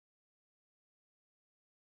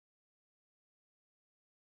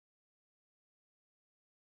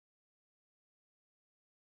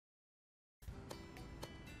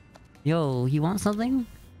Yo, you want something?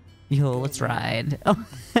 Yo, let's ride. Oh,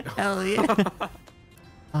 hell yeah.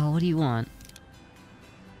 Oh, what do you want?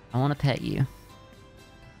 I want to pet you.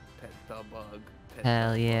 Pet the bug. Pet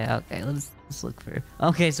Hell the yeah. Okay, let's look for.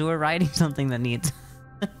 Okay, so we're riding something that needs.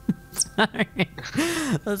 Sorry.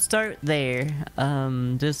 Let's start there.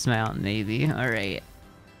 Dismount maybe. All right.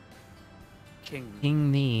 King. King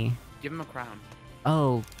me. Give him a crown.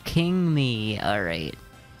 Oh, king me. All right.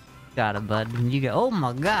 Got it, bud. You go. Oh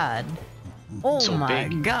my god. Oh So my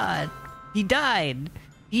big. god. He died.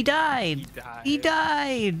 He died. He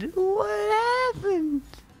died. What happened?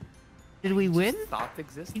 Did we win? Stopped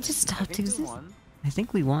existing. He just I stopped think we existing. won. I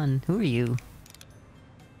think we won. Who are you?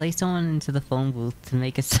 Play someone into the phone booth to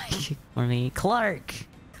make a psychic for me. Clark!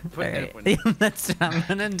 Put Alright. Edwin. That's what I'm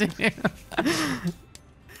gonna do.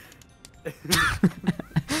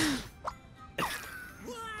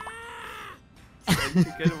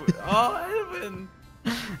 Oh, Edwin!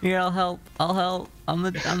 Here, I'll help. I'll help. I'm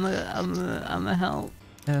a help.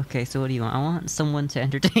 Okay, so what do you want? I want someone to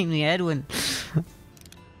entertain me, Edwin.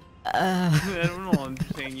 Edwin will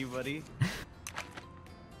entertain you, buddy.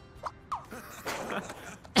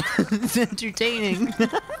 It's entertaining.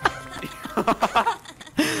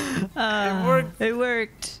 It worked. It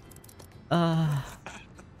worked.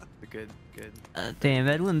 Good, good. Damn,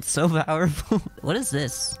 Edwin's so powerful. What is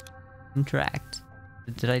this? Interact.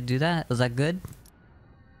 Did I do that? Was that good?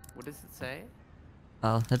 What does it say?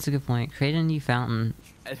 Oh, that's a good point. Create a new fountain.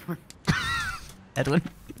 Edwin. Edwin.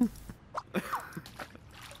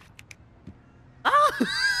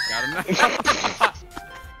 Got him now.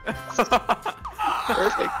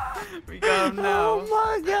 Perfect. We got him now. Oh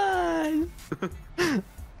my god!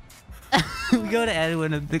 We go to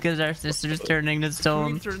Edwin because our sister's turning to We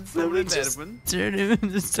stone. turned someone into Edwin. Turn him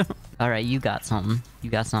into stone. Alright, you got something. You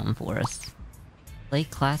got something for us. Play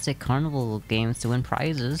classic carnival games to win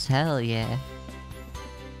prizes. Hell yeah.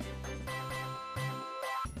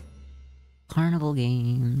 Carnival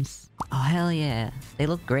games. Oh, hell yeah. They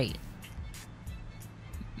look great.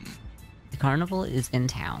 The carnival is in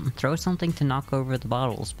town. Throw something to knock over the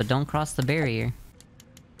bottles, but don't cross the barrier.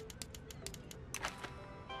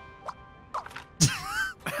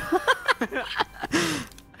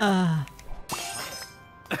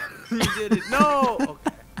 You did it. No!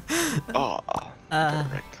 Okay. Oh,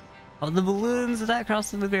 perfect. Oh, the balloons that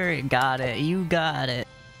cross the barrier. Got it. You got it.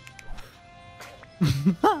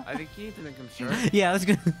 I think you need to make him sure. Yeah, I was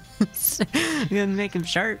gonna, gonna make him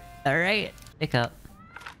sharp. All right, pick up.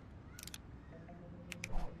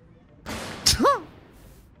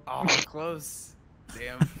 Oh, close.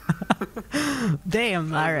 Damn.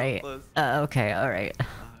 Damn. All right. close. Okay. All right.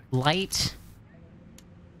 Light.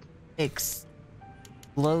 Explosive.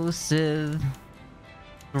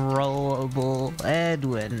 Throwable.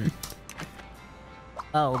 Edwin.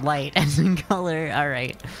 Oh, light as in color. All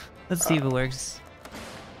right. Let's see if it works.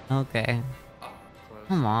 Okay. Oh, close.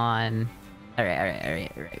 Come on. All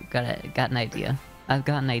right. Got an idea. I've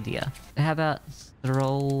got an idea. How about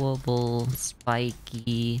throwable,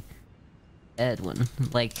 spiky Edwin,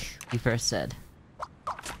 like you first said?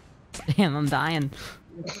 Damn, I'm dying.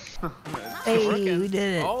 Hey, we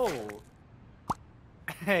did it. Oh.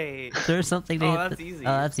 Hey. There's something to Oh, hit that's the- easy.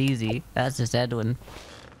 Oh, that's easy. That's just Edwin.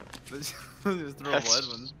 Just throw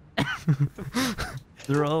Edwin.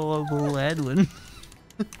 Throwable Edwin.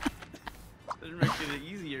 Doesn't make it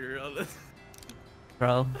easier on this.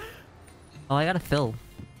 Bro. Oh, I gotta fill.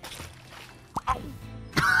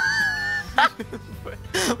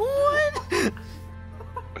 What?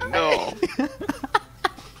 No.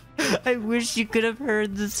 I wish you could have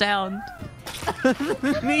heard the sound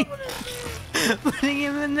of me putting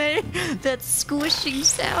him in there. That squishing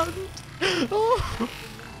sound. Oh.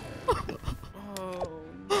 Oh,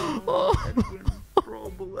 no. Edwin.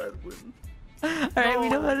 Throwable Edwin. Alright, we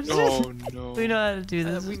know how to do Oh this. no. We know how to do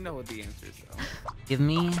this. We know what the answer is, though. Give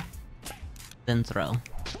me, then throw.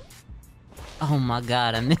 Oh my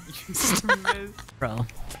god, I missed. Bro.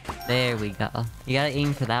 There we go. You gotta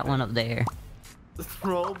aim for that one up there. The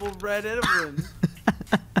throwable red Edwin.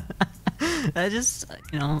 I just,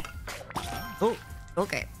 you know. Oh,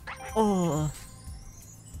 okay. Oh.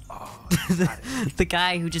 Oh, The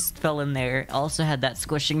guy who just fell in there also had that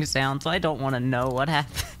squishing sound, so I don't want to know what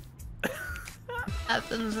happened.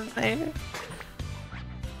 Happens in there.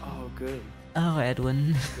 oh, good. Oh,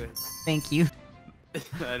 Edwin. Good. Thank you.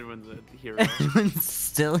 Edwin's a hero. Edwin's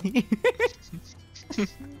still here.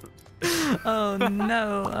 Oh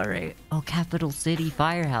no. Alright. Oh, Capital City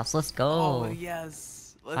Firehouse. Let's go. Oh,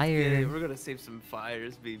 yes. Let's Fire. get it. We're gonna save some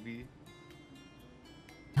fires, baby.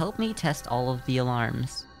 Help me test all of the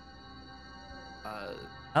alarms.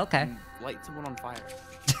 Okay. And light someone on fire.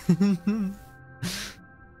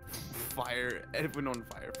 Fire Edwin on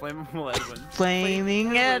fire. Flammable Edwin.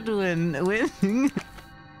 Flaming Edwin with.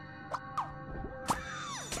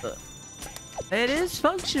 It is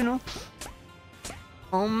functional.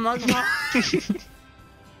 Oh my god.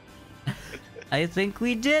 I think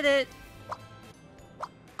we did it.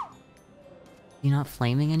 You're not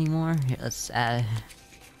flaming anymore? Here, let's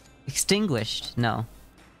extinguished. No.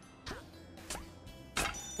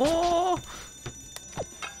 Oh!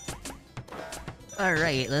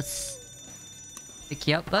 Alright, let's pick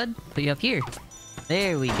you up, bud. Put you up here.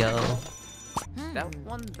 There we go. That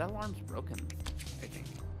alarm's broken, I think.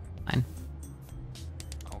 Fine.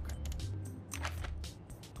 Okay.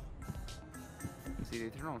 See, they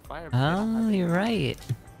turn on fire. But they don't have Oh, any- you're right.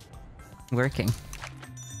 Working.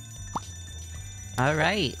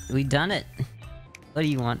 Alright, we done it. What do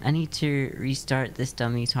you want? I need to restart this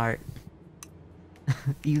dummy's heart.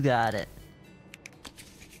 You got it.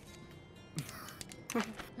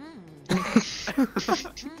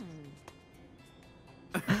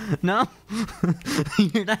 No?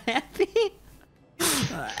 You're not happy?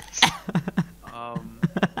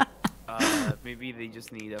 Maybe they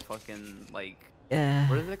just need a fucking, like, Yeah.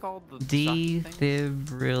 what is it called? The shocking thing?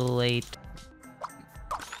 Defibrillate.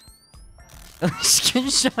 He's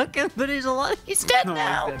gonna shock him, but he's alive. He's dead No,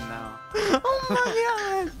 now. he's dead now. Oh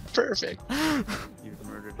my god. Perfect. You've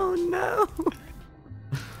murdered him. Oh no.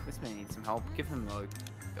 This man needs some help. Give him a...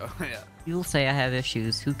 Oh, yeah. You'll say I have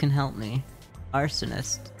issues. Who can help me?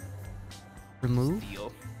 Arsonist. Remove?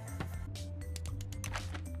 Deal.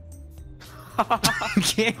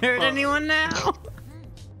 Can't hurt anyone now.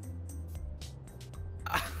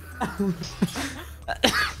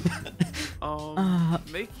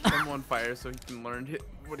 Make him on fire so he can learn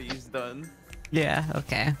what he's done. Yeah,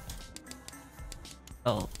 okay.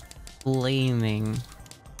 Oh, flaming.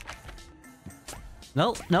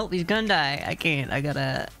 Nope, nope, he's gonna die. I can't. I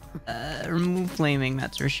gotta remove flaming,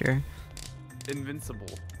 that's for sure.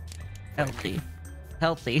 Invincible. Healthy.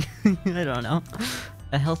 Healthy. I don't know.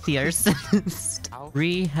 A healthy arsonist.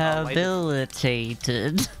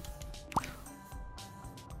 Rehabilitated.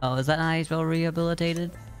 Oh, is that how you spell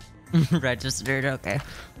rehabilitated? Registered, okay.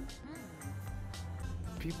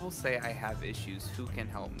 People say I have issues. Who can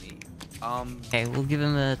help me? Okay, we'll give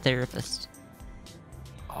him a therapist.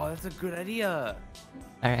 Oh, that's a good idea.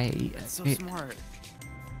 Alright. That's so smart.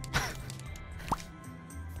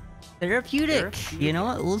 Therapeutic. You know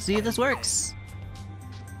what? We'll see if this works.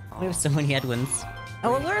 We have so many Edwins.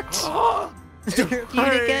 Oh, it worked! Oh,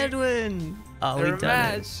 Therapeutic Edwin! Oh, they're we've a done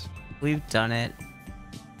match. it. We've done it.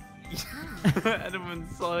 Edwin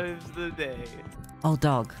saves the day. Oh,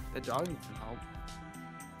 dog. The dog needs some help.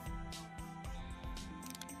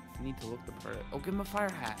 You need to look the part. Oh, give him a fire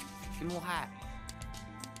hat. Give him a little hat.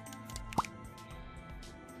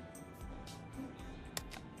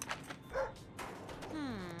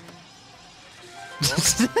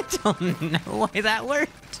 I don't know why that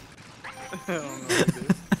worked. I don't know,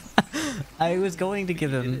 dude. I was going to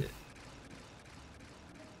give Did him... it.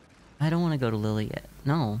 I don't want to go to Lily yet.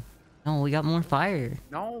 No. No, we got more fire.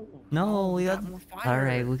 No. No, we got... more fire.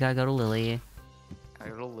 Alright, we gotta go to Lily. I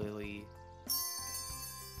go to Lily.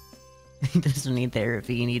 He doesn't need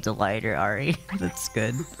therapy, he needs a lighter, Ari. That's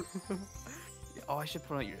good. Oh, I should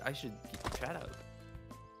put on your. I should keep your chat up.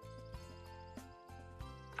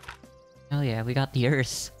 Oh yeah, we got the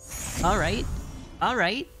Earth. Alright.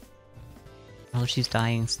 Alright. Oh, she's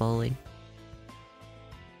dying slowly.